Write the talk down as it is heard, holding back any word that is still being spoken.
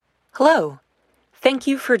Hello. Thank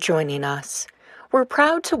you for joining us. We're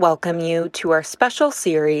proud to welcome you to our special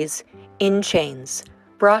series, In Chains,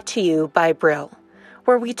 brought to you by Brill,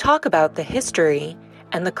 where we talk about the history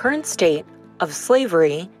and the current state of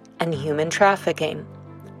slavery and human trafficking.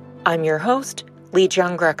 I'm your host, Lee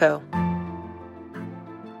Giangreco.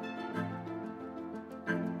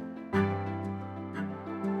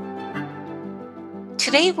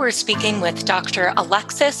 Today we're speaking with Dr.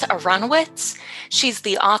 Alexis Aronowitz. She's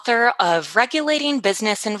the author of Regulating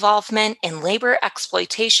Business Involvement in Labor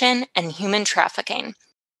Exploitation and Human Trafficking.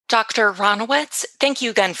 Dr. Aronowitz, thank you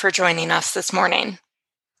again for joining us this morning.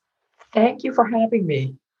 Thank you for having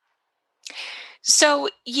me. So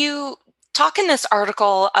you talk in this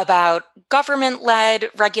article about government-led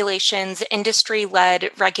regulations, industry-led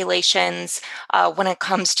regulations when it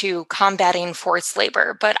comes to combating forced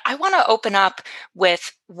labor. But I want to open up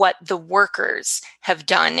with what the workers have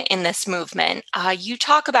done in this movement. You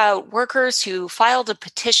talk about workers who filed a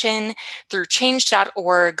petition through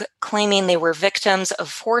change.org claiming they were victims of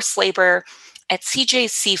forced labor at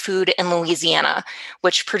CJ's Seafood in Louisiana,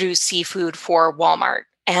 which produced seafood for Walmart.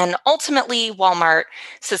 And ultimately, Walmart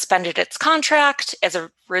suspended its contract as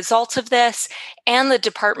a result of this, and the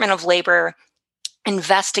Department of Labor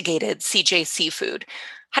investigated CJ Seafood.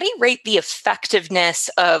 How do you rate the effectiveness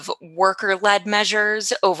of worker-led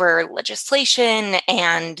measures over legislation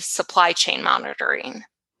and supply chain monitoring?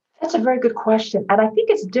 That's a very good question. And I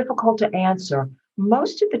think it's difficult to answer.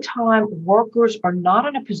 Most of the time, workers are not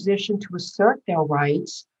in a position to assert their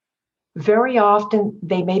rights. Very often,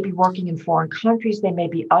 they may be working in foreign countries. They may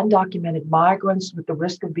be undocumented migrants with the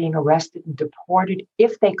risk of being arrested and deported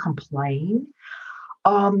if they complain.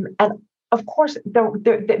 And of course, their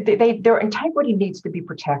integrity needs to be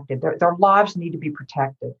protected. Their lives need to be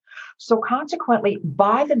protected. So consequently,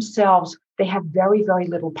 by themselves, they have very, very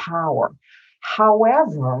little power.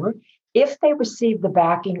 However, if they receive the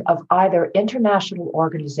backing of either international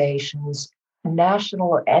organizations,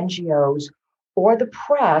 national NGOs, or the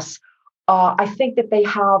press, I think that they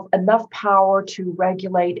have enough power to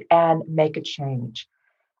regulate and make a change.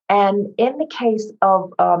 And in the case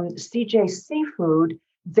of CJ Seafood,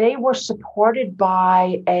 they were supported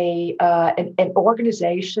by an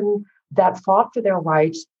organization that fought for their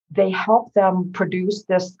rights. They helped them produce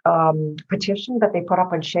this petition that they put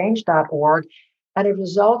up on change.org. And as a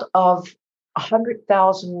result of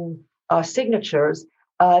 100,000 signatures,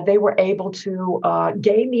 they were able to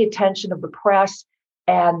gain the attention of the press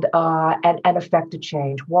and affect a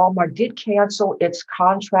change. Walmart did cancel its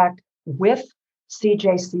contract with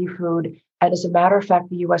CJ Seafood. And as a matter of fact,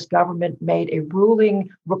 the U.S. government made a ruling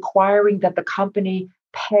requiring that the company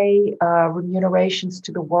pay remunerations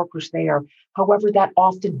to the workers there. However, that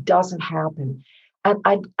often doesn't happen. And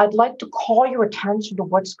I'd like to call your attention to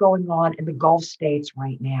what's going on in the Gulf states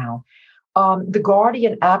right now. The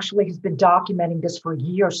Guardian actually has been documenting this for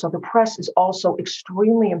years. So the press is also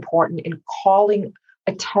extremely important in calling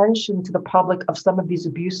attention to the public of some of these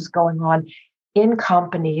abuses going on in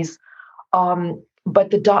companies. But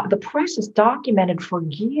the press has documented for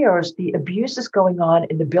years the abuses going on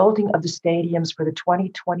in the building of the stadiums for the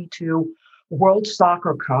 2022 World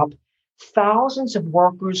Soccer Cup. Thousands of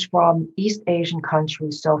workers from East Asian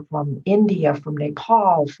countries, so from India, from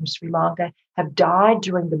Nepal, from Sri Lanka, have died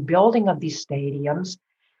during the building of these stadiums.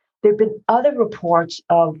 There have been other reports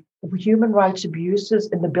of human rights abuses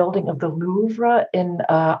in the building of the Louvre in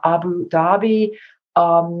Abu Dhabi,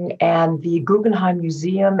 and the Guggenheim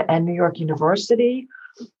Museum and New York University.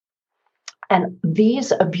 And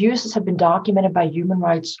these abuses have been documented by Human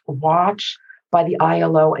Rights Watch, by the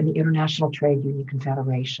ILO and the International Trade Union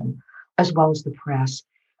Confederation, as well as the press.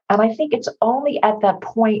 And I think it's only at that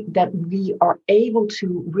point that we are able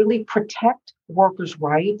to really protect workers'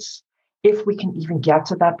 rights, if we can even get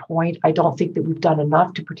to that point. I don't think that we've done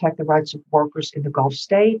enough to protect the rights of workers in the Gulf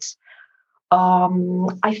states.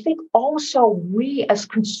 I think also we as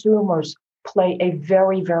consumers play a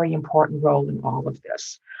very, very important role in all of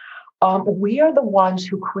this. We are the ones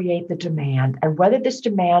who create the demand, and whether this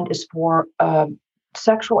demand is for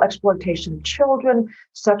sexual exploitation of children,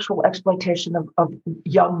 sexual exploitation of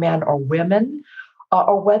young men or women,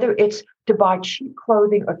 or whether it's to buy cheap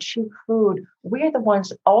clothing or cheap food, we are the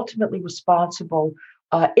ones ultimately responsible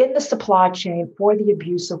in the supply chain for the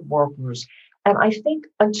abuse of workers. And I think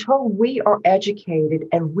until we are educated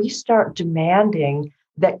and we start demanding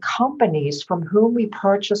that companies from whom we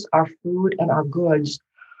purchase our food and our goods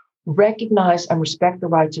recognize and respect the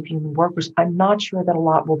rights of human workers, I'm not sure that a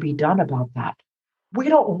lot will be done about that. We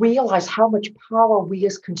don't realize how much power we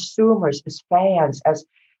as consumers, as fans, as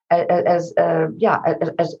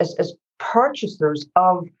purchasers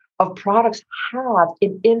of of products have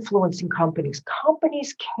in influencing companies.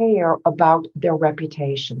 Companies care about their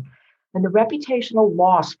reputation. And the reputational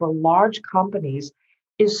loss for large companies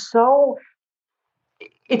is so,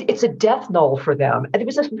 it's a death knell for them. And it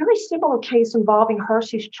was a very similar case involving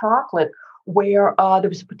Hershey's chocolate, where there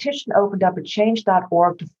was a petition opened up at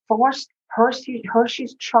change.org to force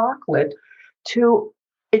Hershey's chocolate to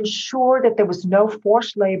ensure that there was no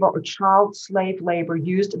forced labor or child slave labor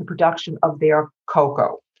used in the production of their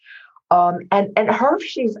cocoa. And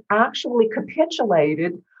Hershey's actually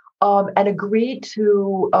capitulated and agreed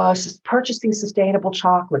to purchasing sustainable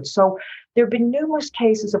chocolate. So there have been numerous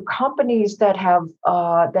cases of companies that have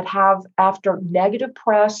after negative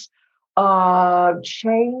press,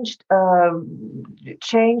 changed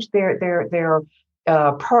their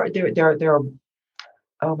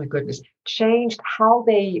oh my goodness, changed how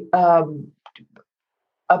they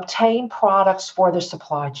obtain products for their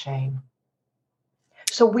supply chain.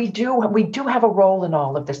 So we do have a role in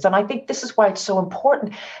all of this. And I think this is why it's so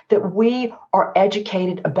important that we are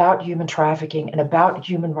educated about human trafficking and about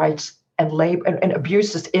human rights and labor and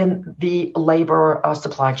abuses in the labor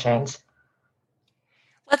supply chains.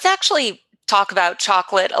 Let's actually talk about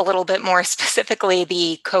chocolate a little bit more, specifically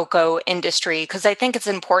the cocoa industry, because I think it's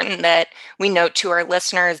important that we note to our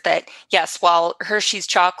listeners that, yes, while Hershey's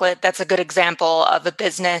chocolate, that's a good example of a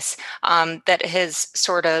business that has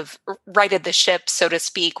sort of righted the ship, so to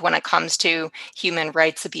speak, when it comes to human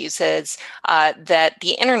rights abuses, that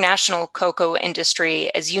the international cocoa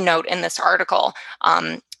industry, as you note in this article,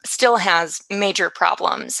 still has major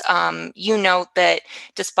problems. You note that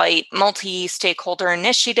despite multi-stakeholder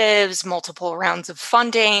initiatives, multiple rounds of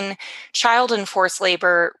funding, child and forced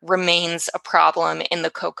labor remains a problem in the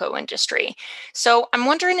cocoa industry. So I'm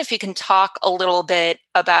wondering if you can talk a little bit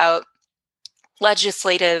about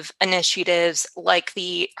legislative initiatives like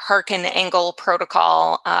the Harkin-Engel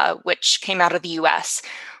Protocol, which came out of the US.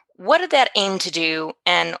 What did that aim to do,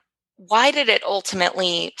 and why did it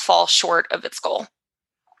ultimately fall short of its goal?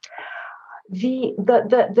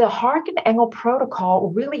 The Harkin-Engel Protocol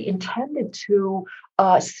really intended to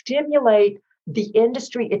stimulate the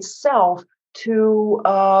industry itself to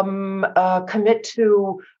commit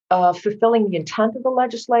to fulfilling the intent of the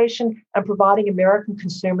legislation and providing American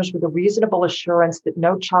consumers with a reasonable assurance that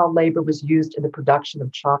no child labor was used in the production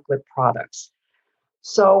of chocolate products.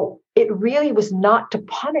 So it really was not to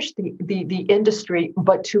punish the industry,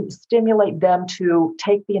 but to stimulate them to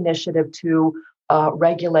take the initiative to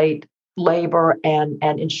regulate labor and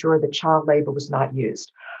ensure that child labor was not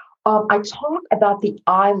used. I talk about the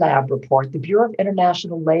iLab report. The Bureau of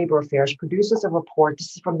International Labor Affairs produces a report.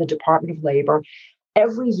 This is from the Department of Labor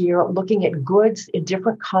every year, looking at goods in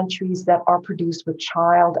different countries that are produced with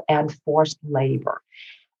child and forced labor.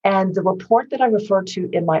 And the report that I referred to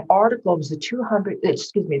in my article was a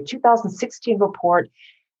 2016 report.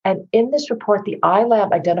 And in this report, the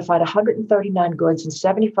iLab identified 139 goods in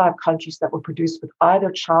 75 countries that were produced with either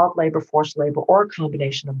child labor, forced labor, or a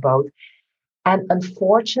combination of both. And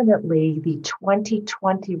unfortunately, the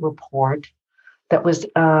 2020 report that was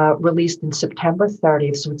released in September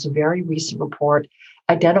 30th, so it's a very recent report,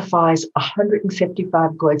 identifies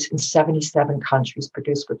 155 goods in 77 countries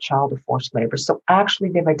produced with child or forced labor. So actually,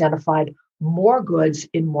 they've identified more goods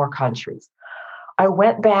in more countries. I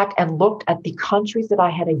went back and looked at the countries that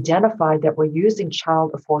I had identified that were using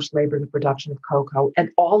child or forced labor in the production of cocoa,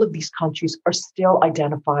 and all of these countries are still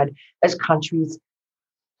identified as countries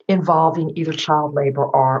involving either child labor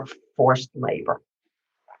or forced labor.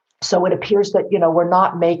 So it appears that, we're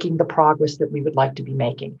not making the progress that we would like to be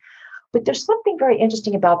making. But there's something very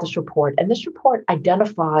interesting about this report, and this report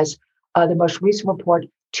identifies the most recent report,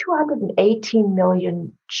 218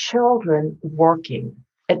 million children working.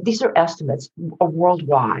 These are estimates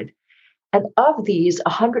worldwide. And of these,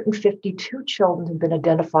 152 children have been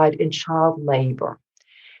identified in child labor.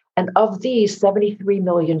 And of these, 73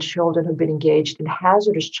 million children have been engaged in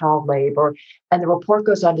hazardous child labor. And the report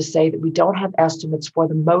goes on to say that we don't have estimates for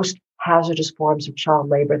the most hazardous forms of child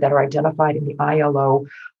labor that are identified in the ILO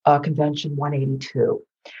Convention 182.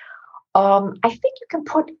 I think you can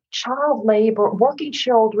put child labor, working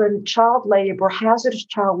children, child labor, hazardous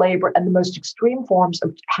child labor, and the most extreme forms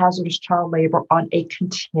of hazardous child labor on a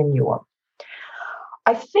continuum.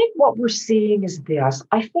 I think what we're seeing is this.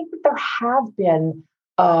 I think that there have been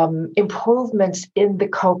improvements in the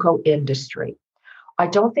cocoa industry. I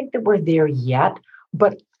don't think that we're there yet,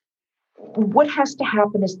 but what has to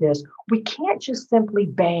happen is this. We can't just simply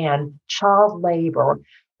ban child labor,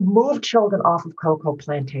 move children off of cocoa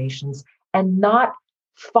plantations, and not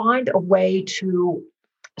find a way to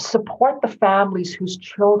support the families whose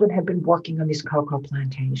children have been working on these cocoa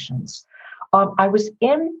plantations. I was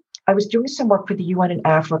in I was doing some work for the UN in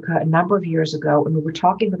Africa a number of years ago, and we were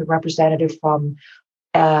talking with a representative um,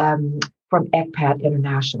 from ECPAT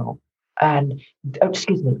International, and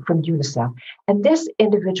excuse me, from UNICEF. And this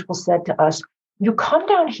individual said to us, "You come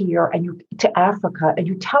down here and you to Africa, and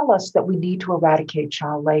you tell us that we need to eradicate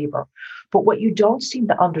child labor, but what you don't seem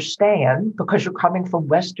to understand, because you're coming from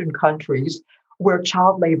Western countries where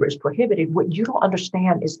child labor is prohibited, what you don't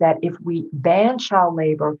understand is that if we ban child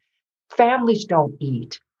labor, families don't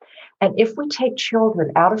eat." And if we take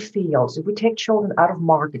children out of fields, if we take children out of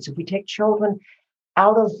markets, if we take children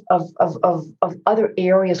out of other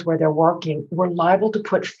areas where they're working, we're liable to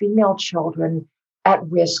put female children at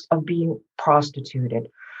risk of being prostituted.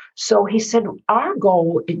 So he said, our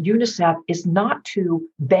goal at UNICEF is not to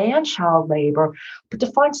ban child labor, but to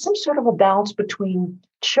find some sort of a balance between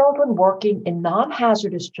children working in non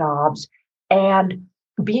hazardous jobs and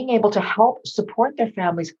being able to help support their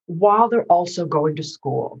families while they're also going to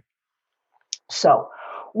school. So,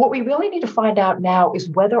 what we really need to find out now is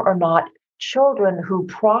whether or not children who,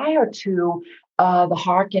 prior to the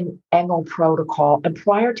Harkin-Engel protocol and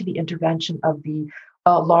prior to the intervention of the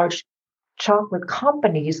large chocolate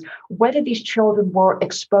companies, whether these children were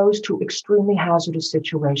exposed to extremely hazardous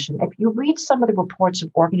situations. If you read some of the reports of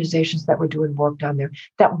organizations that were doing work down there,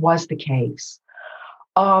 that was the case.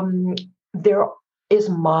 There is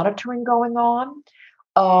monitoring going on.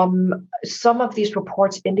 Some of these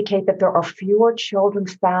reports indicate that there are fewer children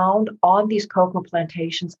found on these cocoa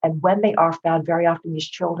plantations. And when they are found, very often these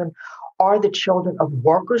children are the children of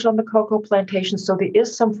workers on the cocoa plantations. So there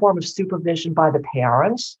is some form of supervision by the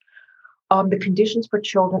parents. The conditions for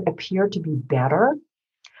children appear to be better.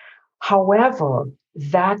 However,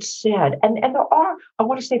 that said, and there are, I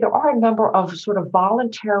want to say there are a number of sort of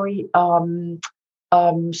voluntary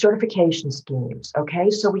certification schemes. Okay,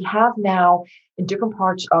 so we have now in different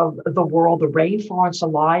parts of the world the Rainforest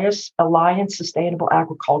Alliance Sustainable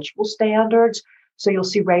Agricultural Standards. So you'll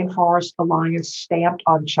see Rainforest Alliance stamped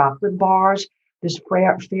on chocolate bars. There's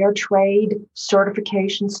fair trade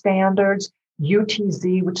certification standards.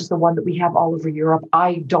 UTZ, which is the one that we have all over Europe.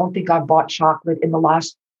 I don't think I've bought chocolate in the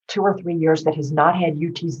last 2 or 3 years that has not had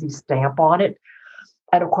UTZ stamp on it.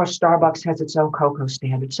 And of course, Starbucks has its own cocoa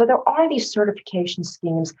standard. So there are these certification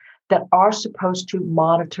schemes that are supposed to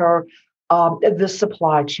monitor the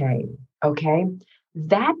supply chain. Okay.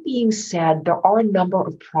 That being said, there are a number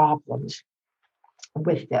of problems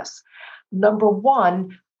with this. Number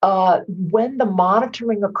one, when the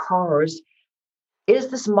monitoring occurs, is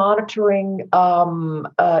this monitoring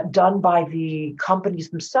done by the companies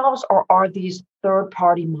themselves, or are these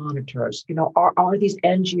third-party monitors? You know, are these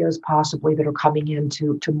NGOs possibly that are coming in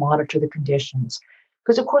to monitor the conditions?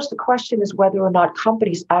 Because of course the question is whether or not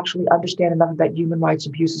companies actually understand enough about human rights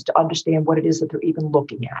abuses to understand what it is that they're even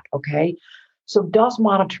looking at. Okay, so does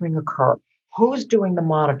monitoring occur? Who's doing the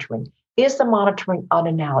monitoring? Is the monitoring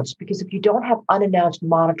unannounced? Because if you don't have unannounced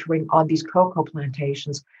monitoring on these cocoa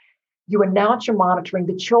plantations, you announce your monitoring,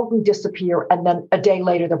 the children disappear, and then a day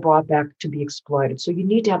later they're brought back to be exploited. So you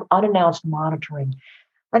need to have unannounced monitoring.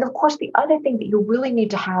 And of course, the other thing that you really need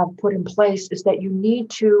to have put in place is that you need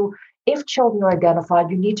to, if children are identified,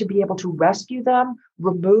 you need to be able to rescue them,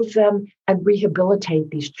 remove them, and rehabilitate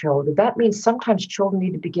these children. That means sometimes children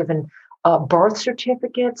need to be given birth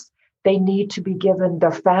certificates. They need to be given,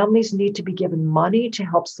 their families need to be given money to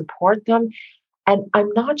help support them. And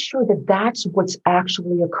I'm not sure that that's what's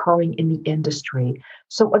actually occurring in the industry.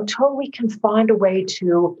 So until we can find a way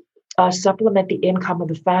to supplement the income of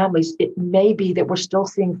the families, it may be that we're still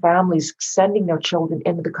seeing families sending their children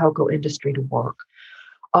into the cocoa industry to work.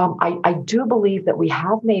 I do believe that we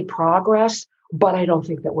have made progress, but I don't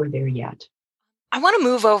think that we're there yet. I want to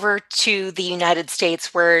move over to the United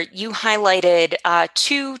States, where you highlighted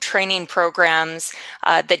two training programs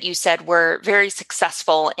that you said were very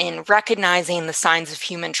successful in recognizing the signs of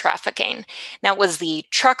human trafficking. That was the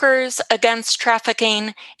Truckers Against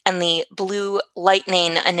Trafficking and the Blue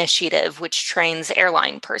Lightning Initiative, which trains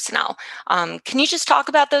airline personnel. Can you just talk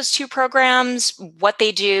about those two programs, what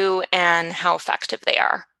they do, and how effective they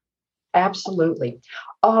are? Absolutely.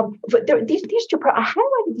 But these two, I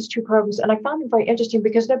highlighted these two programs, and I found them very interesting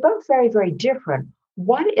because they're both very, very different.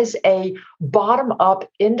 One is a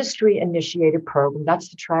bottom-up industry-initiated program. That's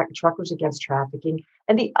the Truckers Against Trafficking,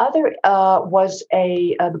 and the other was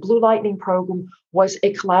the Blue Lightning program was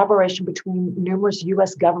a collaboration between numerous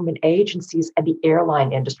U.S. government agencies and the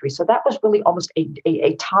airline industry. So that was really almost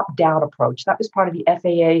a top-down approach. That was part of the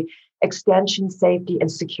FAA Extension, Safety,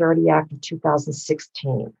 and Security Act of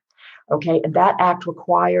 2016. Okay, and that act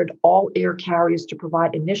required all air carriers to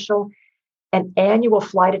provide initial an annual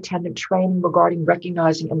flight attendant training regarding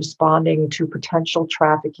recognizing and responding to potential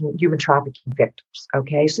trafficking, human trafficking victims.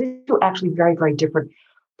 Okay, so these are actually very, very different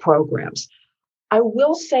programs. I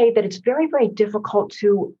will say that it's very, very difficult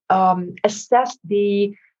to assess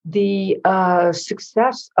the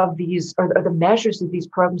success of these or the measures that these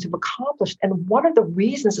programs have accomplished. And one of the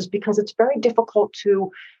reasons is because it's very difficult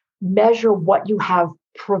to measure what you have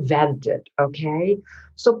prevented. Okay.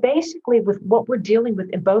 So basically, with what we're dealing with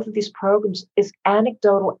in both of these programs is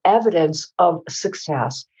anecdotal evidence of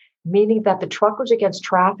success, meaning that the Truckers Against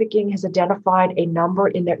Trafficking has identified a number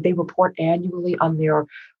in their, they report annually on their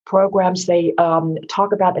programs. They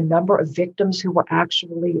talk about a number of victims who were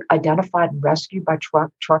actually identified and rescued by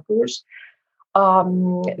truckers.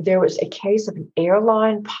 There was a case of an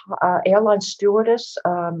airline stewardess,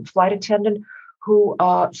 flight attendant, who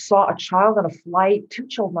saw a child on a flight, two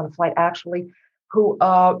children on a flight actually, who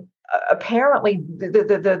apparently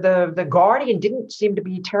the guardian didn't seem to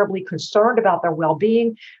be terribly concerned about their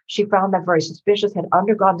well-being. She found that very suspicious, had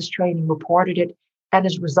undergone this training, reported it, and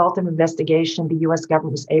as a result of investigation, the U.S.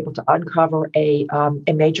 government was able to uncover a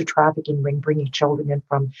major trafficking ring, bringing children in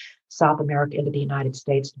from South America into the United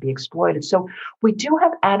States to be exploited. So we do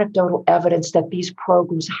have anecdotal evidence that these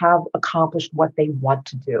programs have accomplished what they want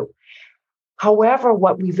to do. However,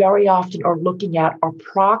 what we very often are looking at are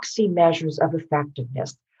proxy measures of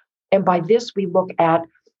effectiveness. And by this, we look at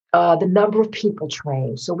the number of people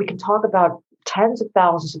trained. So we can talk about tens of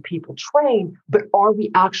thousands of people trained, but are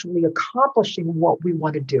we actually accomplishing what we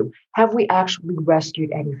want to do? Have we actually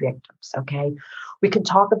rescued any victims? Okay. We can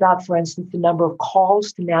talk about, for instance, the number of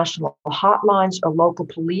calls to national hotlines or local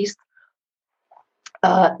police.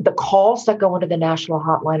 The calls that go into the national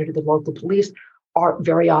hotline or to the local police are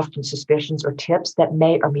very often suspicions or tips that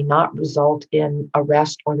may or may not result in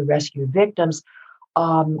arrest or the rescue of victims.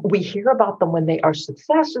 We hear about them when they are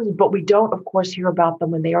successes, but we don't, of course, hear about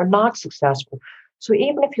them when they are not successful. So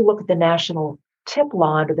even if you look at the national tip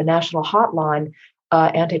line or the national hotline,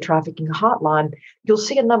 anti-trafficking hotline, you'll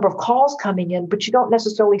see a number of calls coming in, but you don't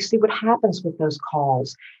necessarily see what happens with those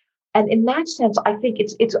calls. And in that sense, I think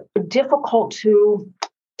it's difficult to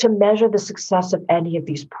measure the success of any of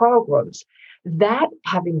these programs. That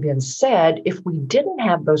having been said, if we didn't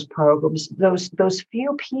have those programs, those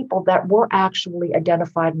few people that were actually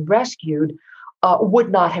identified and rescued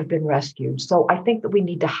would not have been rescued. So I think that we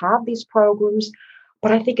need to have these programs,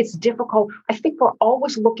 but I think it's difficult. I think we're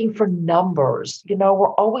always looking for numbers. You know,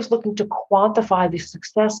 we're always looking to quantify the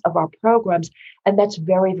success of our programs, and that's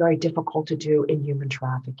very, very difficult to do in human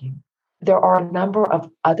trafficking. There are a number of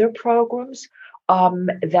other programs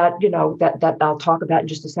that I'll talk about in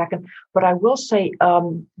just a second. But I will say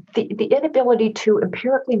the inability to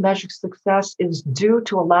empirically measure success is due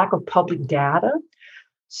to a lack of public data.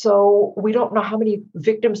 So we don't know how many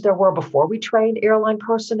victims there were before we trained airline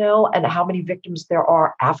personnel and how many victims there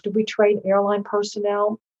are after we train airline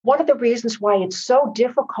personnel. One of the reasons why it's so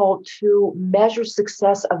difficult to measure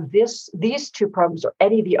success of these two programs or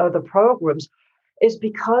any of the other programs is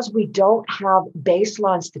because we don't have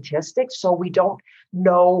baseline statistics. So we don't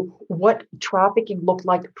know what trafficking looked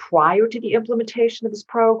like prior to the implementation of this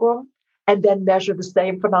program, and then measure the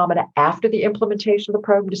same phenomena after the implementation of the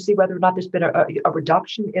program to see whether or not there's been a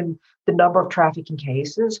reduction in the number of trafficking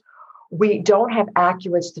cases. We don't have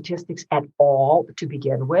accurate statistics at all to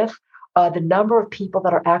begin with. The number of people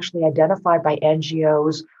that are actually identified by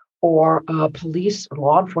NGOs or police or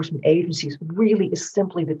law enforcement agencies really is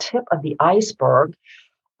simply the tip of the iceberg.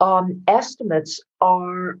 Estimates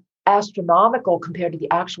are astronomical compared to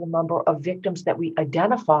the actual number of victims that we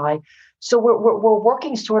identify. So we're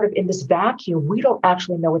working sort of in this vacuum. We don't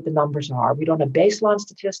actually know what the numbers are. We don't have baseline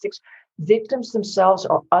statistics. Victims themselves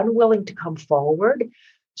are unwilling to come forward.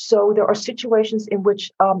 So there are situations in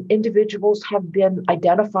which individuals have been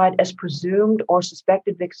identified as presumed or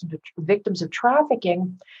suspected victims of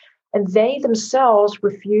trafficking, and they themselves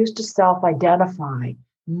refuse to self-identify,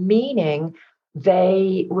 meaning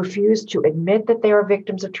they refuse to admit that they are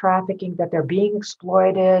victims of trafficking, that they're being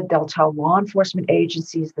exploited. They'll tell law enforcement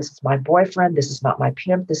agencies, this is my boyfriend, this is not my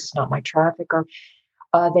pimp, this is not my trafficker.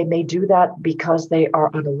 They may do that because they are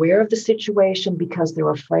unaware of the situation, because they're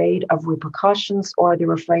afraid of repercussions, or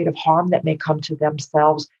they're afraid of harm that may come to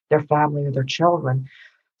themselves, their family, or their children.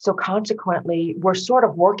 So consequently, we're sort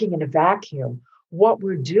of working in a vacuum. What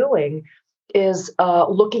we're doing is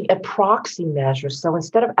looking at proxy measures. So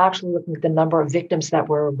instead of actually looking at the number of victims that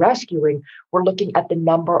we're rescuing, we're looking at the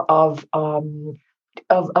number of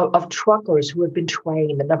truckers who have been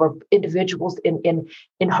trained, the number of individuals in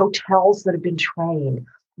hotels that have been trained.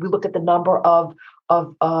 We look at the number of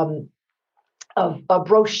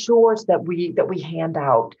brochures that we hand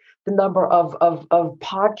out. the number of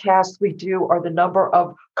podcasts we do, or the number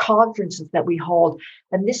of conferences that we hold.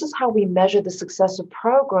 And this is how we measure the success of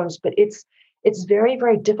programs, but it's very,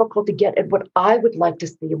 very difficult to get at what I would like to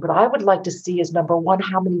see. And what I would like to see is, number one,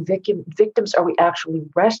 how many victims are we actually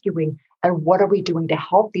rescuing? And what are we doing to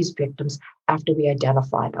help these victims after we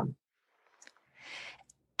identify them?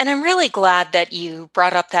 And I'm really glad that you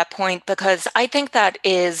brought up that point, because I think that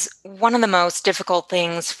is one of the most difficult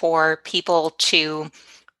things for people to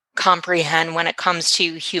comprehend when it comes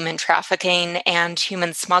to human trafficking and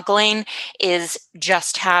human smuggling, is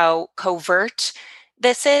just how covert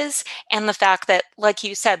this is. And the fact that, like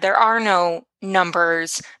you said, there are no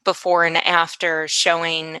numbers before and after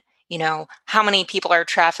showing, how many people are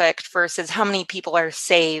trafficked versus how many people are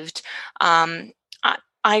saved.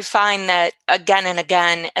 I find that again and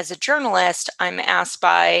again, as a journalist, I'm asked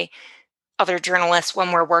by other journalists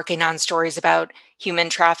when we're working on stories about human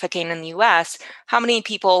trafficking in the US, how many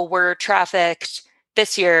people were trafficked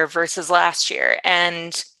this year versus last year?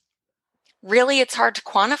 And really, it's hard to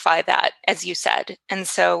quantify that, as you said. And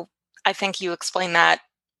so I think you explained that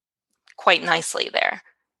quite nicely there.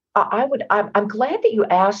 I'm glad that you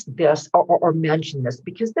asked this, or mentioned this,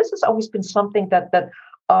 because this has always been something that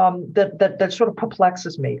sort of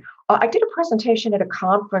perplexes me. I did a presentation at a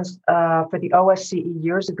conference for the OSCE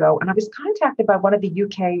years ago, and I was contacted by one of the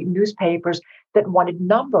UK newspapers that wanted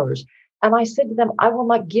numbers. And I said to them, I will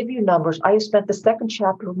not give you numbers. I have spent the second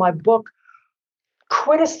chapter of my book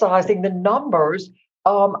criticizing the numbers.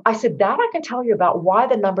 I said that I can tell you about why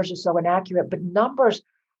the numbers are so inaccurate, but numbers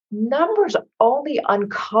only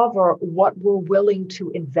uncover what we're willing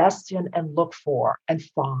to invest in and look for and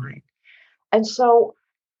find. And so,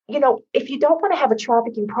 if you don't want to have a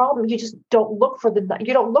trafficking problem, you just don't look for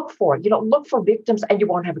you don't look for it. You don't look for victims, and you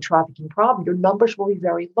won't have a trafficking problem. Your numbers will be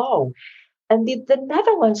very low. And the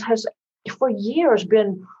Netherlands has, for years,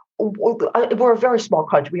 been, we're a very small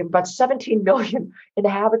country. We have about 17 million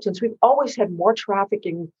inhabitants. We've always had more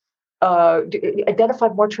trafficking,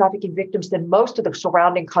 identified more trafficking victims than most of the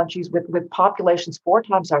surrounding countries with populations 4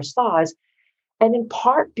 times our size. And in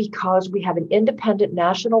part because we have an independent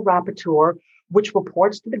national rapporteur, which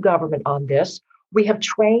reports to the government on this. We have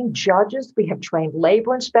trained judges, we have trained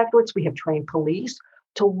labor inspectorates, we have trained police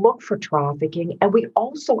to look for trafficking. And we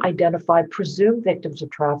also identify presumed victims of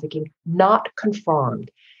trafficking, not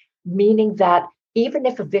confirmed, meaning that even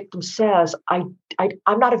if a victim says, I'm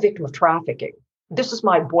not a victim of trafficking, this is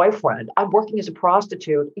my boyfriend, I'm working as a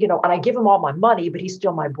prostitute, and I give him all my money, but he's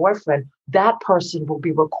still my boyfriend, that person will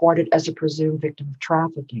be recorded as a presumed victim of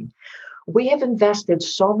trafficking. We have invested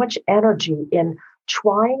so much energy in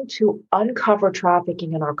trying to uncover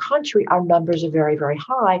trafficking in our country. Our numbers are very, very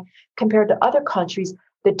high compared to other countries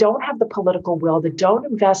that don't have the political will, that don't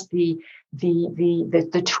invest the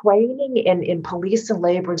training in police and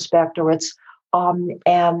labor inspectorates,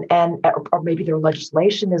 or maybe their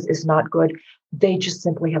legislation is not good. They just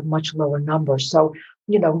simply have much lower numbers. So,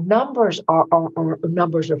 numbers are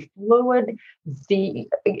fluid.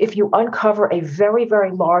 If you uncover a very,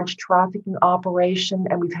 very large trafficking operation,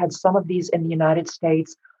 and we've had some of these in the United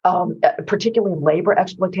States, particularly in labor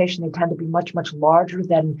exploitation, they tend to be much, much larger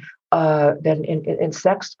than in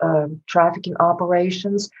sex trafficking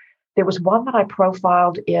operations. There was one that I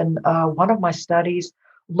profiled in one of my studies,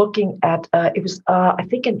 looking at it was I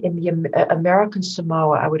think in the American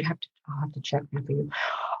Samoa. I'll have to check that for you.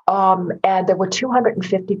 And there were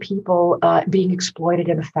 250 people being exploited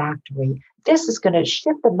in a factory. This is going to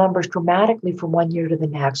shift the numbers dramatically from one year to the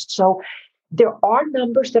next. So there are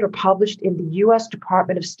numbers that are published in the U.S.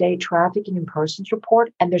 Department of State Trafficking in Persons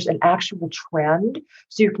report, and there's an actual trend.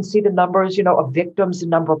 So you can see the numbers, of victims, the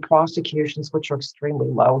number of prosecutions, which are extremely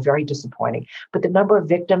low, very disappointing. But the number of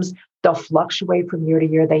victims, they'll fluctuate from year to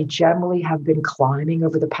year. They generally have been climbing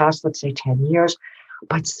over the past, let's say, 10 years.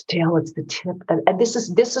 But still, it's the tip. And this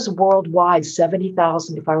is worldwide,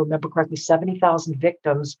 70,000, if I remember correctly, 70,000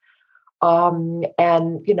 victims. The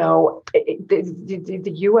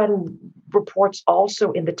UN reports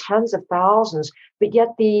also in the tens of thousands, but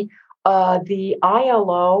yet the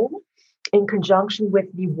ILO, in conjunction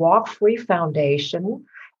with the Walk Free Foundation,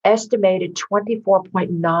 estimated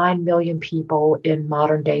 24.9 million people in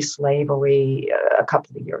modern day slavery a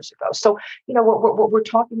couple of years ago. So, we're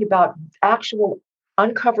talking about actual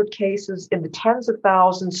uncovered cases in the tens of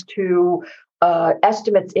thousands to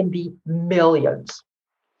estimates in the millions.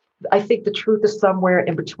 I think the truth is somewhere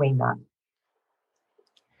in between that.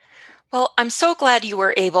 Well, I'm so glad you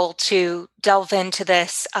were able to delve into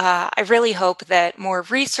this. I really hope that more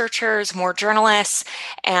researchers, more journalists,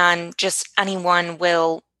 and just anyone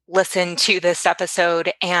will listen to this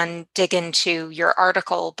episode and dig into your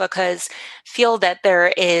article, because I feel that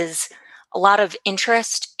there is a lot of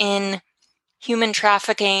interest in human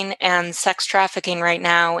trafficking and sex trafficking right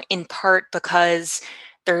now, in part because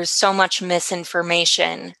there's so much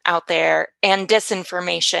misinformation out there and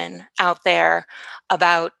disinformation out there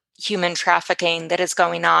about human trafficking that is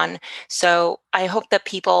going on. So I hope that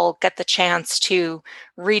people get the chance to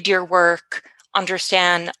read your work,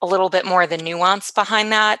 understand a little bit more the nuance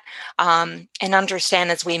behind that, and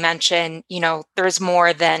understand, as we mentioned, there's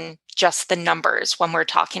more than just the numbers when we're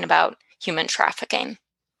talking about human trafficking.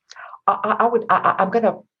 I'm going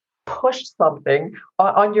to push something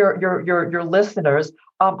on your listeners.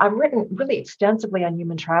 I've written really extensively on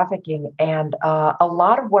human trafficking, and a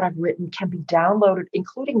lot of what I've written can be downloaded,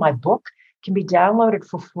 including my book, can be downloaded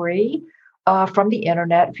for free from the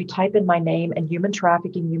internet. If you type in my name and human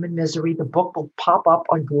trafficking, human misery, the book will pop up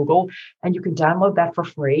on Google, and you can download that for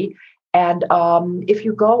free. And if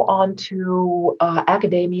you go on to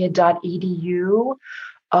academia.edu,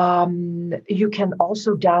 you can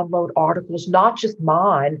also download articles, not just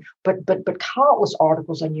mine, but countless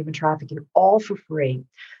articles on human trafficking, all for free.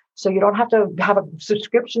 So you don't have to have a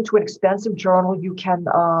subscription to an expensive journal. You can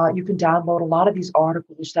download a lot of these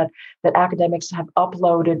articles that academics have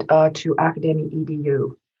uploaded to Academia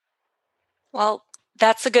EDU. Well,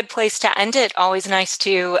 that's a good place to end it. Always nice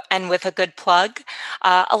to end with a good plug.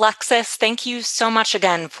 Alexis, thank you so much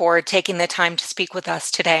again for taking the time to speak with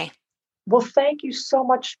us today. Well, thank you so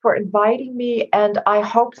much for inviting me, and I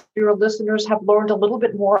hope your listeners have learned a little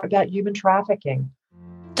bit more about human trafficking.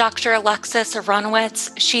 Dr. Alexis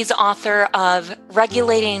Aronowitz, she's author of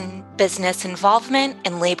Regulating Business Involvement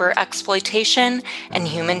in Labor Exploitation and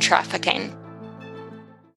Human Trafficking.